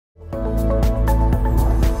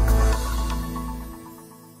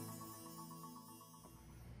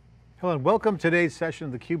Hello and welcome to today's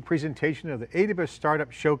session of theCUBE presentation of the AWS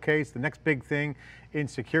Startup Showcase, the next big thing in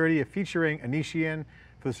security, featuring Anitian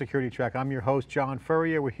for the security track. I'm your host, John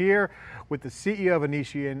Furrier. We're here with the CEO of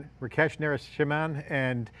Anitian, Rakesh Narasimhan,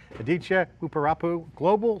 and Aditya Muppavarapu,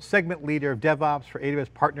 Global Segment Leader of DevOps for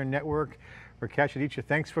AWS Partner Network. Rakesh, Aditya,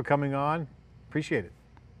 thanks for coming on. Appreciate it.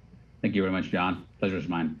 Thank you very much, John. Pleasure is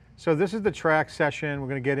mine. So this is the track session. We're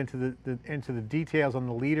going to get into the details on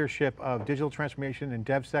the leadership of digital transformation and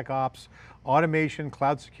DevSecOps, automation,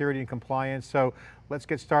 cloud security, and compliance. So let's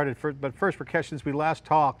get started. But first, Rakesh, since we last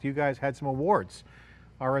talked, you guys had some awards.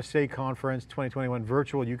 RSA Conference 2021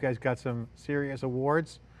 virtual, you guys got some serious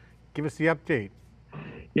awards. Give us the update.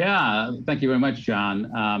 Yeah, thank you very much,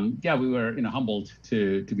 John. Yeah, we were humbled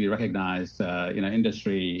to be recognized.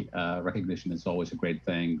 Industry recognition is always a great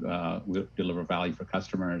thing. We deliver value for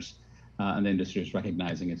customers, and the industry is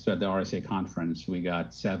recognizing it. So at the RSA conference, we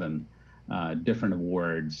got 7 different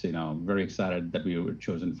awards. Very excited that we were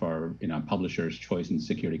chosen for Publisher's Choice in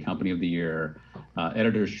Security Company of the Year,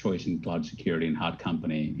 Editor's Choice in Cloud Security, and Hot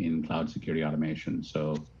Company in Cloud Security Automation.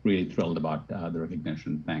 So really thrilled about the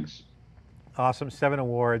recognition. Thanks. Awesome, 7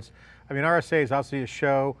 awards. I mean, RSA is obviously a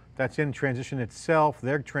show that's in transition itself.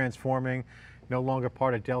 They're transforming, no longer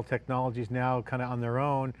part of Dell Technologies, now kind of on their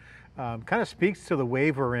own. Kind of speaks to the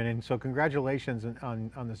wave we're in, and so congratulations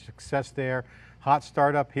on the success there. Hot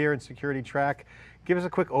startup here in Security Track. Give us a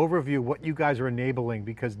quick overview of what you guys are enabling,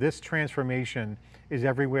 because this transformation is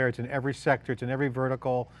everywhere. It's in every sector, it's in every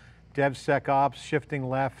vertical. DevSecOps, shifting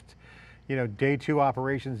left, day 2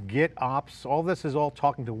 operations, GitOps, all this is all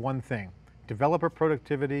talking to one thing. Developer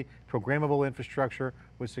productivity, programmable infrastructure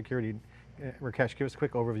with security. Rakesh, give us a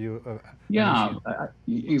quick overview of Yeah,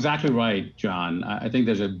 exactly right, John. I think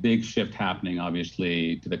there's a big shift happening,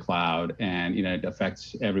 obviously, to the cloud, and it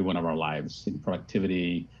affects every one of our lives, in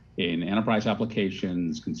productivity, in enterprise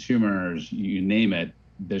applications, consumers, you name it,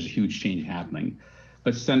 there's a huge change happening.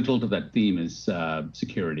 But central to that theme is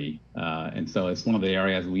security. And so it's one of the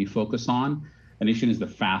areas we focus on. Anitian is the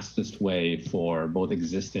fastest way for both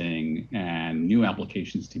existing and new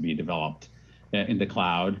applications to be developed in the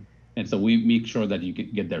cloud. And so we make sure that you can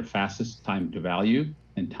get their fastest time to value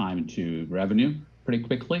and time to revenue pretty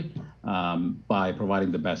quickly by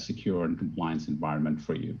providing the best secure and compliance environment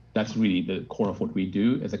for you. That's really the core of what we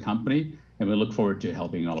do as a company, and we look forward to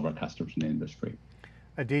helping all of our customers in the industry.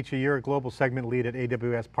 Aditya, you're a global segment lead at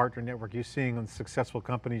AWS Partner Network. You're seeing on successful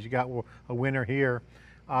companies, you got a winner here.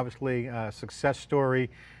 Obviously, a success story.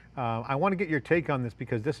 I want to get your take on this,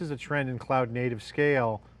 because this is a trend in cloud native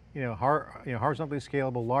scale, horizontally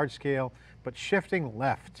scalable, large scale, but shifting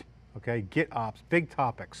left, okay? GitOps, big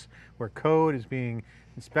topics, where code is being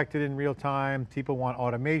inspected in real time, people want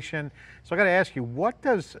automation. So I got to ask you, what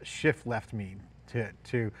does shift left mean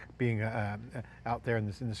to being out there in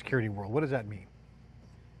the security world? What does that mean?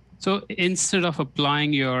 So instead of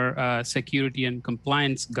applying your security and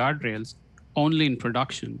compliance guardrails only in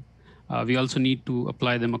production, we also need to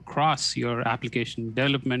apply them across your application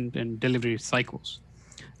development and delivery cycles.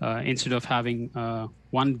 Instead of having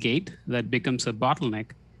one gate that becomes a bottleneck,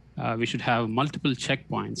 we should have multiple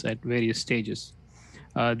checkpoints at various stages.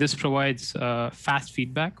 This provides fast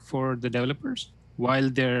feedback for the developers while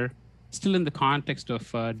they're still in the context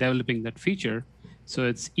of developing that feature, so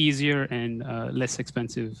it's easier and less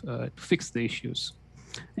expensive to fix the issues.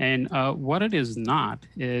 And what it is not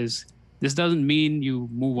is, this doesn't mean you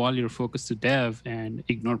move all your focus to dev and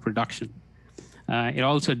ignore production. It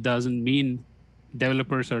also doesn't mean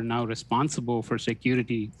developers are now responsible for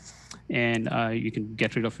security and you can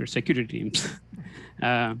get rid of your security teams.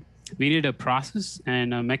 We need a process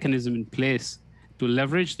and a mechanism in place to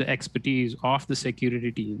leverage the expertise of the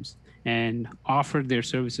security teams and offer their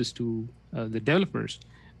services to the developers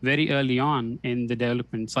very early on in the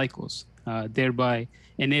development cycles, thereby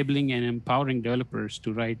enabling and empowering developers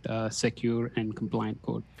to write secure and compliant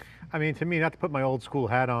code. I mean, to me, not to put my old school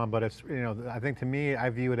hat on, but it's, I think to me, I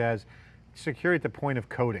view it as security at the point of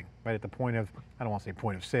coding, right? At the point of, I don't want to say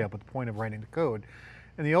point of sale, but the point of writing the code.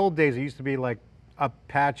 In the old days, it used to be like up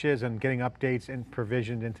patches and getting updates and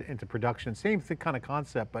provisioned into production. Same kind of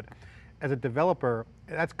concept, but as a developer,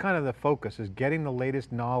 that's kind of the focus, is getting the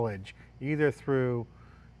latest knowledge, either through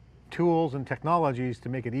tools and technologies to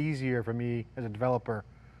make it easier for me as a developer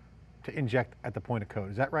to inject at the point of code.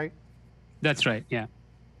 Is that right? That's right, yeah.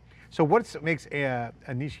 So what makes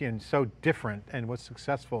Anitian so different and what's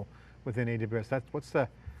successful within AWS?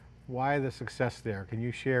 Why the success there? Can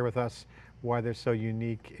you share with us why they're so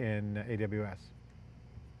unique in AWS?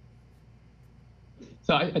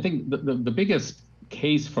 So I think the biggest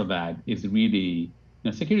case for that is really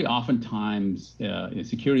security oftentimes,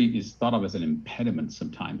 security is thought of as an impediment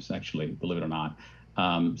sometimes, actually, believe it or not.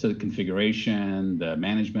 So the configuration, the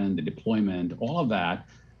management, the deployment, all of that,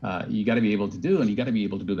 you got to be able to do, and you got to be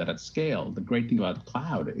able to do that at scale. The great thing about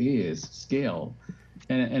cloud is scale.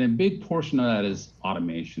 And a big portion of that is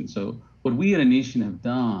automation. So what we at Anitian have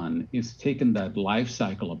done is taken that life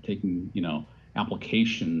cycle of taking,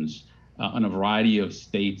 applications on a variety of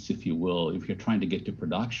states, if you will. If you're trying to get to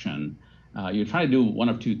production, you're trying to do one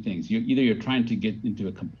of two things. Either you're trying to get into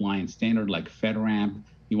a compliance standard like FedRAMP,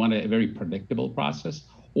 you want a very predictable process,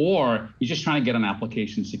 or you're just trying to get an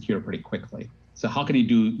application secure pretty quickly. So how can you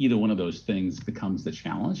do either one of those things becomes the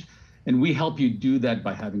challenge. And we help you do that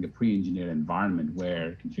by having a pre-engineered environment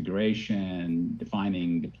where configuration,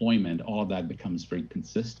 defining, deployment, all of that becomes very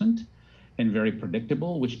consistent and very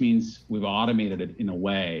predictable, which means we've automated it in a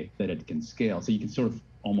way that it can scale. So you can sort of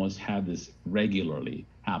almost have this regularly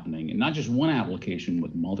happening, and not just one application,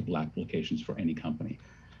 but multiple applications for any company.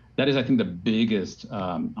 That is, I think, the biggest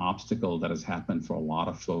obstacle that has happened for a lot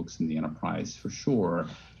of folks in the enterprise, for sure,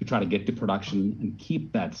 to try to get to production and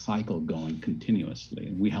keep that cycle going continuously.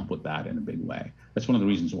 And we help with that in a big way. That's one of the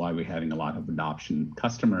reasons why we're having a lot of adoption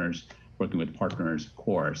customers, working with partners, of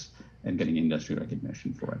course, and getting industry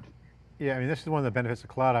recognition for it. Yeah, I mean, this is one of the benefits of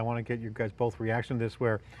cloud. I want to get you guys both reaction to this,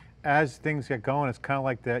 where as things get going, it's kind of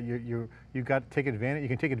like that you got to take advantage, you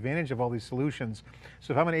can take advantage of all these solutions.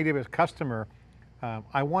 So if I'm an AWS customer,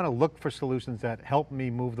 I want to look for solutions that help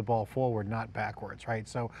me move the ball forward, not backwards, right?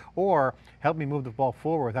 So, or help me move the ball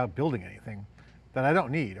forward without building anything that I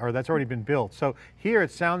don't need, or that's already been built. So here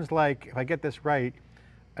it sounds like, if I get this right,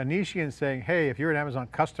 Anitian saying, hey, if you're an Amazon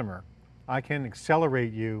customer, I can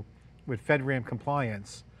accelerate you with FedRAMP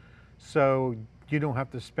compliance, so you don't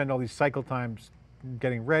have to spend all these cycle times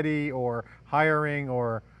getting ready or hiring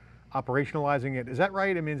or operationalizing it. Is that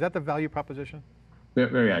right? I mean, is that the value proposition?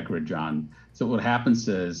 Very accurate, John. So what happens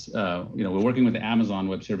is, we're working with Amazon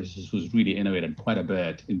Web Services, who's really innovated quite a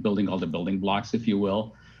bit in building all the building blocks, if you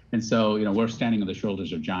will. And so, we're standing on the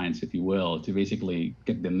shoulders of giants, if you will, to basically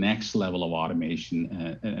get the next level of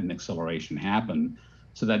automation and acceleration happen,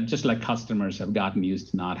 so that just like customers have gotten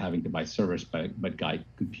used to not having to buy servers, but buy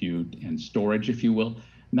compute and storage, if you will,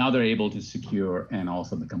 now they're able to secure and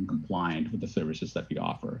also become compliant with the services that we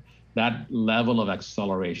offer. That level of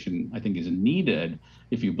acceleration, I think, is needed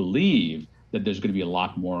if you believe that there's going to be a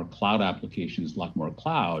lot more cloud applications, a lot more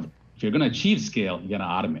cloud. If you're going to achieve scale, you got to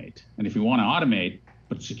automate. And if you want to automate,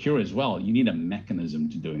 but secure as well, you need a mechanism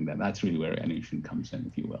to doing that. That's really where Anitian comes in,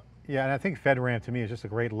 if you will. Yeah, and I think FedRAMP to me is just a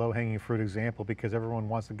great low-hanging fruit example, because everyone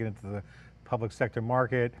wants to get into the public sector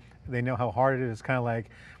market. They know how hard it is. It's kind of like,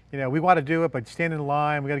 we want to do it, but stand in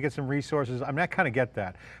line, we got to get some resources. I mean, I kind of get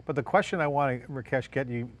that. But the question I want to, Rakesh,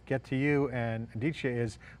 get to you and Aditya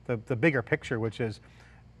is the bigger picture, which is,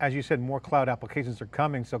 as you said, more cloud applications are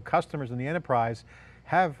coming, so customers in the enterprise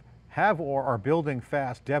have or are building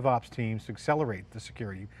fast DevOps teams to accelerate the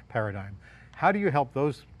security paradigm. How do you help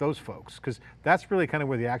those folks? Because that's really kind of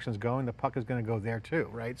where the action's going. The puck is going to go there too,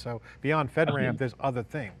 right? So beyond FedRAMP, there's other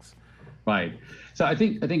things. Right. So I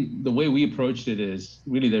think the way we approached it is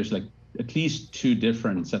really there's like at least two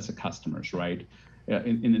different sets of customers, right?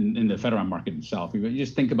 In the FedRAMP market itself. You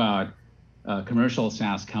just think about commercial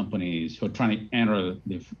SaaS companies who are trying to enter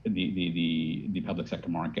the public sector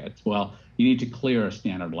market. Well, you need to clear a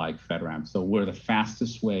standard like FedRAMP. So we're the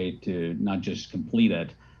fastest way to not just complete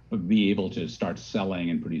it, but be able to start selling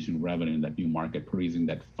and producing revenue in that new market, producing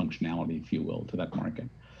that functionality, if you will, to that market.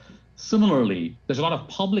 Similarly, there's a lot of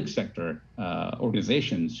public sector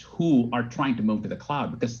organizations who are trying to move to the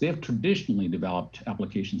cloud because they've traditionally developed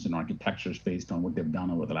applications and architectures based on what they've done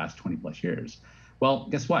over the last 20 plus years. Well,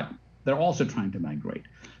 guess what? They're also trying to migrate.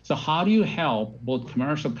 So how do you help both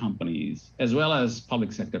commercial companies as well as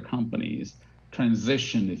public sector companies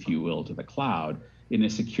transition, if you will, to the cloud in a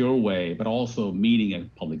secure way, but also meeting a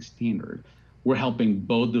public standard? We're helping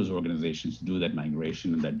both those organizations do that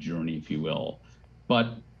migration and that journey, if you will.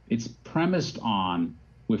 But it's premised on,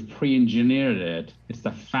 we've pre-engineered it. It's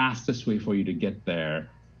the fastest way for you to get there,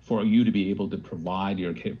 for you to be able to provide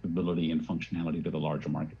your capability and functionality to the larger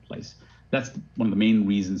marketplace. That's one of the main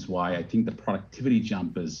reasons why I think the productivity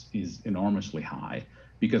jump is enormously high,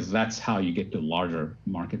 because that's how you get to a larger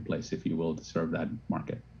marketplace, if you will, to serve that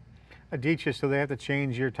market. Aditya, so they have to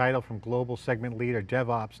change your title from Global Segment Leader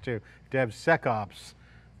DevOps to DevSecOps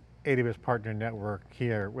AWS Partner Network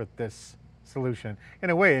here with this solution. In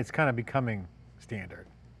a way, it's kind of becoming standard.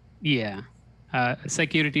 Yeah.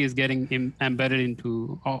 Security is getting embedded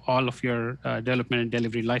into all of your development and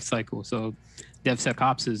delivery lifecycle. So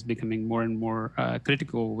DevSecOps is becoming more and more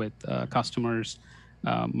critical with customers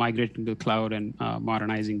migrating to the cloud and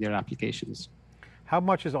modernizing their applications. How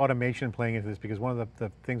much is automation playing into this? Because one of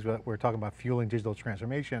the things that we're talking about fueling digital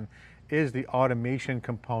transformation is the automation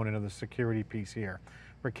component of the security piece here.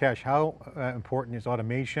 Rakesh, how important is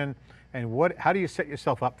automation, and how do you set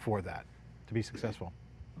yourself up for that to be successful?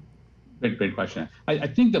 Great question. I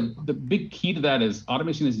think the big key to that is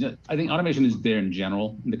automation I think automation is there in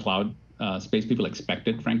general in the cloud space. People expect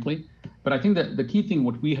it, frankly. But I think that the key thing,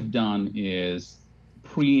 what we have done is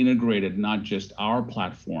pre-integrated not just our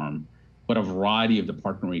platform, but a variety of the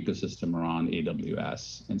partner ecosystem around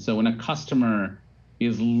AWS. And so when a customer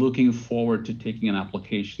is looking forward to taking an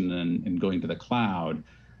application and going to the cloud,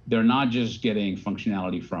 they're not just getting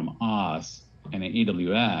functionality from us and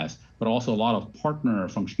AWS, but also a lot of partner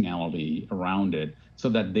functionality around it so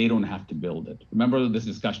that they don't have to build it. Remember this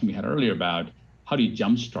discussion we had earlier about how do you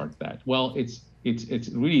jumpstart that? Well, it's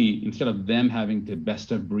really, instead of them having to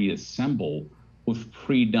best of breed assemble, we've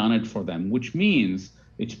pre-done it for them, which means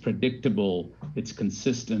it's predictable, it's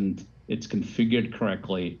consistent, it's configured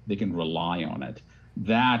correctly, they can rely on it.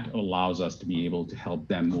 That allows us to be able to help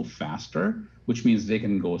them move faster, which means they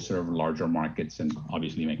can go serve larger markets and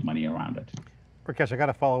obviously make money around it. Rakesh, I got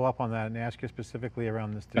to follow up on that and ask you specifically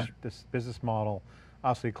around this business model.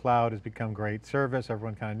 Obviously cloud has become great service,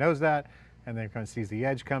 everyone kind of knows that, and then kind of sees the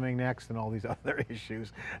edge coming next and all these other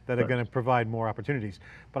issues that are going to provide more opportunities.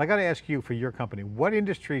 But I got to ask you, for your company, what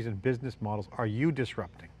industries and business models are you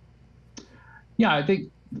disrupting? Yeah, I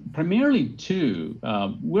think primarily two.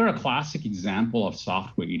 We're a classic example of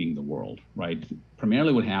software eating the world, right?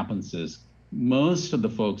 Primarily what happens is most of the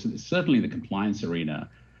folks, certainly in the compliance arena,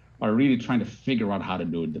 are really trying to figure out how to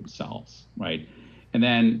do it themselves, right? And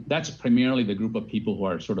then that's primarily the group of people who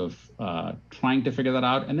are sort of trying to figure that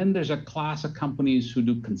out. And then there's a class of companies who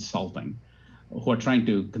do consulting, who are trying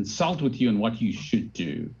to consult with you on what you should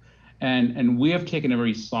do. And we have taken a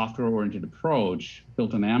very software-oriented approach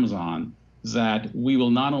built on Amazon that we will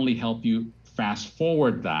not only help you fast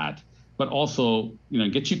forward that, but also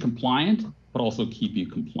get you compliant, but also keep you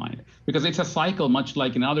compliant. Because it's a cycle, much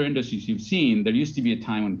like in other industries you've seen. There used to be a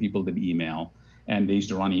time when people did email, and they used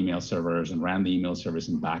to run email servers and ran the email service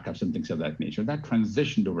and backups and things of that nature. That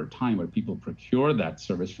transitioned over time where people procure that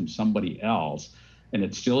service from somebody else, and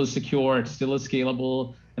it still is secure, it still is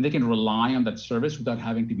scalable, and they can rely on that service without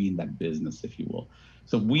having to be in that business, if you will.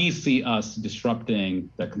 So we see us disrupting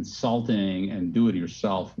the consulting and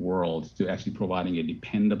do-it-yourself world to actually providing a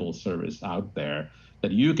dependable service out there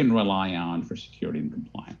that you can rely on for security and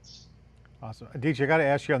compliance. Awesome. Aditya, I got to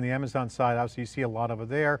ask you on the Amazon side, obviously you see a lot over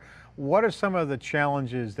there. What are some of the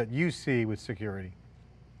challenges that you see with security?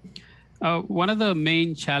 One of the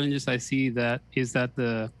main challenges I see is that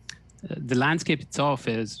the landscape itself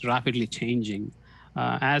is rapidly changing.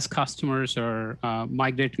 As customers are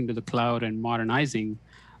migrating to the cloud and modernizing,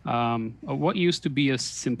 what used to be a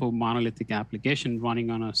simple monolithic application running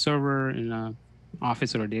on a server in an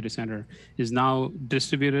office or a data center is now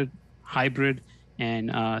distributed, hybrid,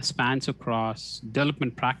 and spans across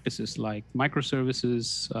development practices like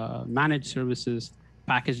microservices, managed services,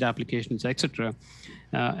 packaged applications, etc.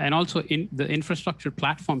 And also the infrastructure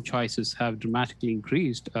platform choices have dramatically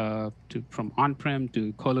increased from on-prem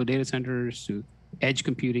to colo data centers to edge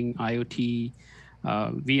computing, IoT,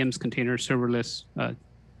 VMs, containers, serverless, a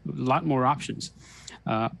lot more options.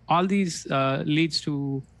 All these leads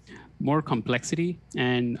to more complexity,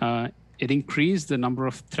 and it increased the number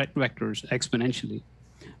of threat vectors exponentially.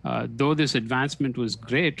 Though this advancement was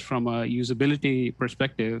great from a usability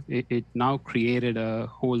perspective, it now created a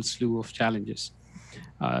whole slew of challenges.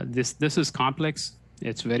 This is complex.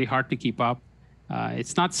 It's very hard to keep up.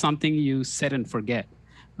 It's not something you set and forget.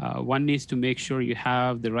 One needs to make sure you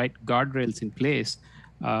have the right guardrails in place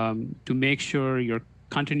to make sure you're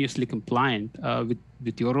continuously compliant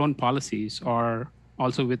with your own policies, or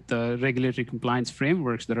also with the regulatory compliance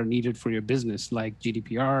frameworks that are needed for your business, like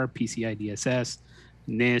GDPR, PCI DSS,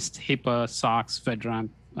 NIST, HIPAA, SOX, FedRAMP,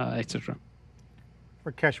 etc.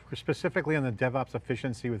 Rakesh, specifically on the DevOps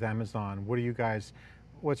efficiency with Amazon,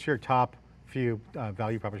 what's your top few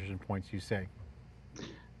value proposition points you say?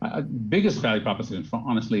 Biggest value proposition,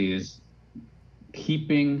 honestly, is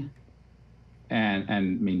keeping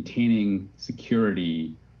and maintaining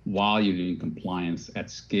security while you're doing compliance at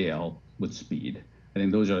scale with speed. I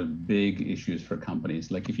think those are big issues for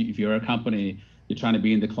companies. Like if you're a company, you're trying to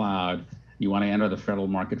be in the cloud, you want to enter the federal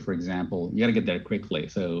market, for example, you got to get there quickly.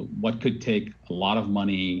 So what could take a lot of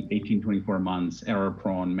money, 18, 24 months, error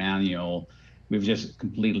prone, manual, we've just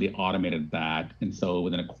completely automated that. And so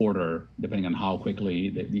within a quarter, depending on how quickly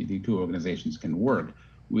the two organizations can work,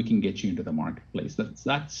 we can get you into the marketplace.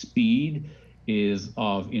 That speed is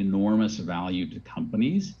of enormous value to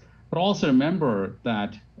companies. But also remember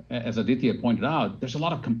that, as Aditya pointed out, there's a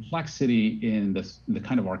lot of complexity in the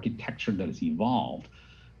kind of architecture that has evolved.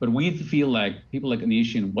 But we feel like people like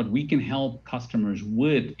Anitian, what we can help customers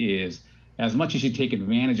with is, as much as you take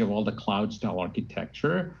advantage of all the cloud style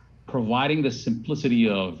architecture, providing the simplicity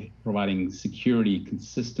of providing security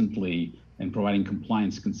consistently and providing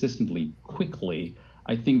compliance consistently, quickly,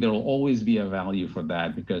 I think there will always be a value for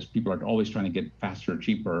that because people are always trying to get faster,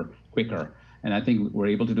 cheaper, quicker. And I think we're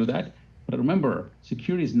able to do that. But remember,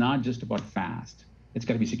 security is not just about fast. It's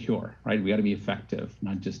got to be secure, right? We got to be effective,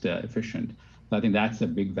 not just efficient. So I think that's a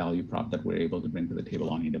big value prop that we're able to bring to the table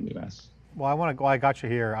on AWS. Well, I got you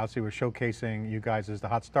here. Obviously, we're showcasing you guys as the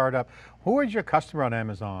hot startup. Who is your customer on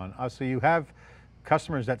Amazon? Obviously, you have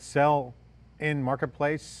customers that sell in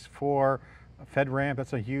marketplace for FedRAMP.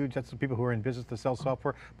 That's the people who are in business to sell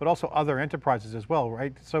software, but also other enterprises as well,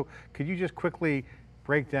 right? So could you just quickly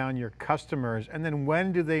break down your customers, and then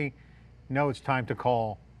when do they know it's time to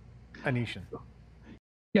call Anitian?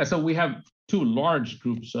 Yeah, so we have two large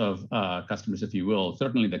groups of customers, if you will,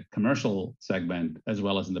 certainly the commercial segment as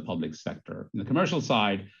well as in the public sector. In the commercial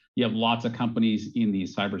side, you have lots of companies in the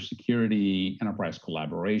cybersecurity, enterprise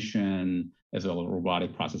collaboration, as well as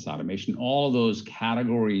robotic process automation, all of those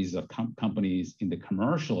categories of companies in the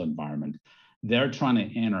commercial environment. They're trying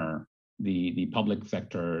to enter the public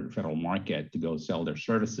sector federal market to go sell their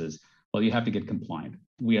services. Well, you have to get compliant.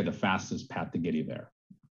 We are the fastest path to get you there.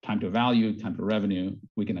 Time to value, time to revenue,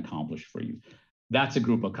 we can accomplish for you. That's a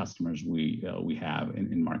group of customers we have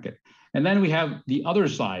in market. And then we have the other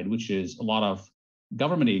side, which is a lot of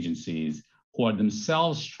government agencies who are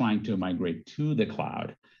themselves trying to migrate to the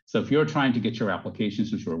cloud. So if you're trying to get your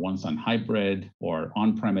applications, which were once on hybrid or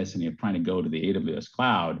on-premise, and you're trying to go to the AWS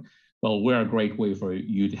cloud, well, we're a great way for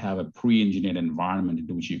you to have a pre-engineered environment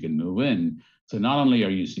into which you can move in. So not only are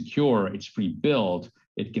you secure, it's pre-built,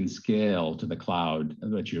 it can scale to the cloud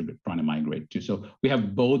that you're trying to migrate to. So we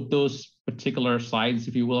have both those particular sides,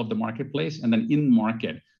 if you will, of the marketplace. And then in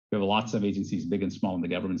market, we have lots of agencies, big and small on the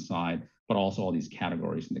government side, but also all these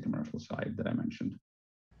categories in the commercial side that I mentioned.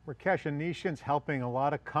 Rakesh, Anitian's helping a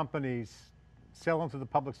lot of companies sell into the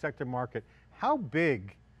public sector market. How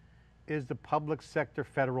big is the public sector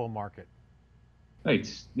federal market?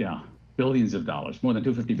 It's, billions of dollars. More than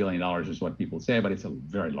 $250 billion is what people say, but it's a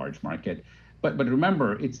very large market. But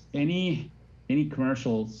remember, it's any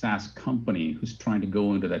commercial SaaS company who's trying to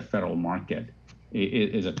go into that federal market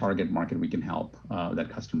is a target market we can help that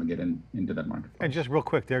customer get into that market. And just real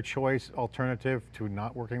quick, their choice alternative to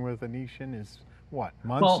not working with Anitian is what?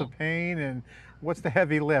 Months of pain, and what's the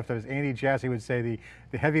heavy lift? As Andy Jassy would say,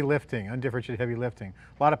 the heavy lifting, undifferentiated heavy lifting.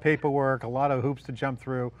 A lot of paperwork, a lot of hoops to jump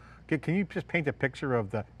through. Can you just paint a picture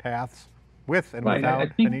of the paths with and without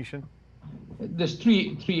Anitian? There's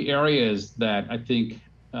three areas that I think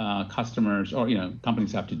customers or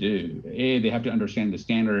companies have to do. A, they have to understand the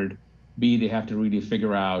standard. B, they have to really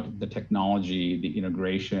figure out the technology, the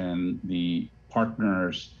integration, the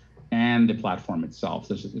partners, and the platform itself.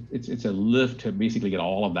 So it's a lift to basically get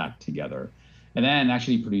all of that together. And then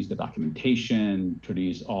actually produce the documentation,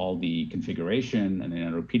 produce all the configuration in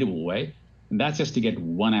a repeatable way. And that's just to get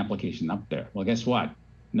one application up there. Well, guess what?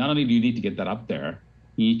 Not only do you need to get that up there,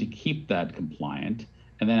 you need to keep that compliant.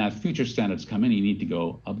 And then as future standards come in, you need to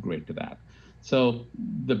go upgrade to that. So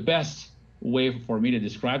the best way for me to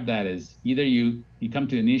describe that is either you come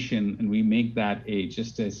to Anitian and we make that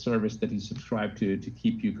just a service that you subscribe to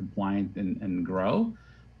keep you compliant and grow,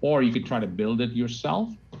 or you could try to build it yourself,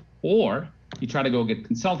 or you try to go get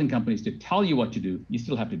consulting companies to tell you what to do. You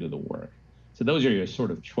still have to do the work. So those are your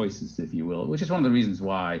sort of choices, if you will, which is one of the reasons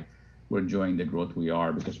why we're enjoying the growth we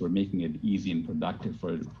are, because we're making it easy and productive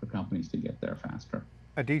for companies to get there faster.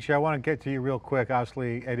 Aditya, I want to get to you real quick.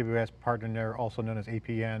 Obviously, AWS partner there, also known as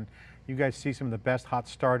APN. You guys see some of the best hot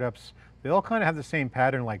startups. They all kind of have the same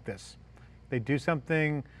pattern like this. They do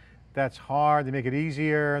something that's hard, they make it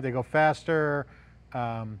easier, they go faster,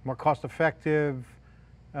 more cost effective.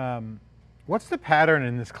 What's the pattern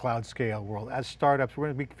in this cloud scale world? As startups, we're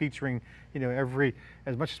going to be featuring,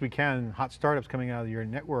 as much as we can, hot startups coming out of your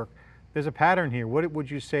network. There's a pattern here. What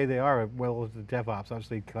would you say they are? Well, the DevOps,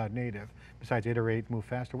 obviously cloud native, besides iterate, move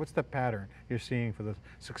faster. What's the pattern you're seeing for the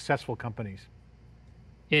successful companies?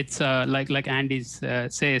 It's like Andy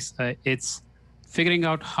says, it's figuring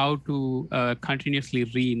out how to continuously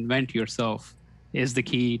reinvent yourself is the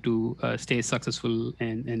key to stay successful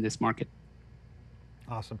in this market.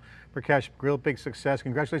 Awesome. Rakesh, real big success.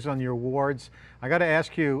 Congratulations on your awards. I got to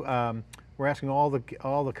ask you, we're asking all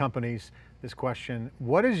the companies this question.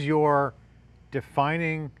 What is your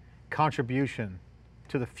defining contribution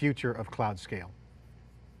to the future of cloud scale?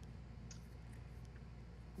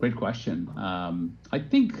 Great question. I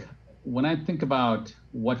think when I think about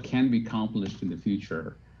what can be accomplished in the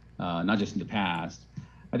future, not just in the past,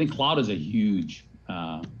 I think cloud is a huge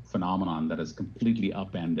phenomenon that has completely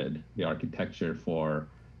upended the architecture for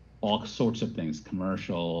all sorts of things: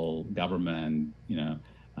 commercial, government,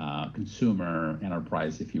 consumer,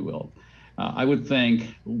 enterprise, if you will. I would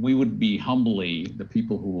think we would be humbly the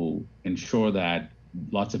people who ensure that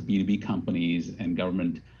lots of B2B companies and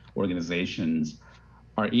government organizations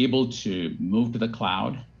are able to move to the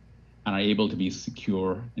cloud and are able to be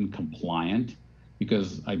secure and compliant,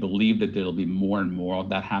 because I believe that there'll be more and more of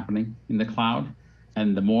that happening in the cloud.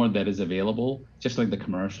 And the more that is available, just like the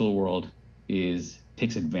commercial world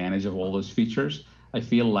takes advantage of all those features, I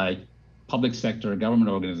feel like public sector government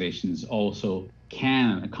organizations also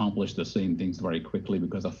can accomplish the same things very quickly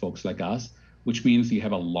because of folks like us, which means you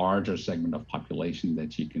have a larger segment of population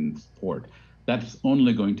that you can support. That's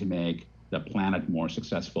only going to make the planet more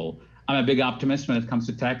successful. I'm a big optimist when it comes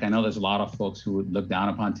to tech. I know there's a lot of folks who would look down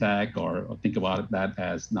upon tech or think about that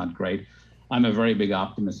as not great. I'm a very big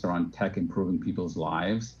optimist around tech improving people's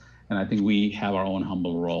lives. And I think we have our own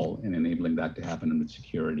humble role in enabling that to happen in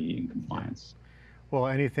security and compliance. Well,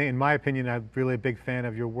 anything, in my opinion, I'm really a big fan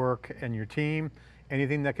of your work and your team.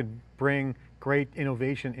 Anything that could bring great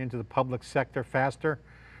innovation into the public sector faster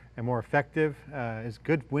and more effective is a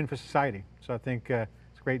good win for society. So I think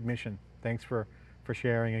it's a great mission. Thanks for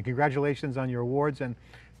sharing, and congratulations on your awards, and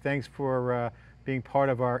thanks for being part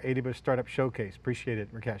of our AWS Startup Showcase. Appreciate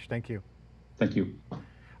it, Rakesh. Thank you. Thank you.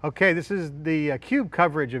 Okay, this is the CUBE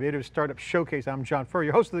coverage of AWS Startup Showcase. I'm John Furrier,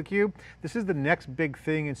 your host of theCUBE. This is the next big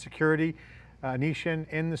thing in security. Anitian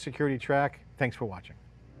in the security track. Thanks for watching.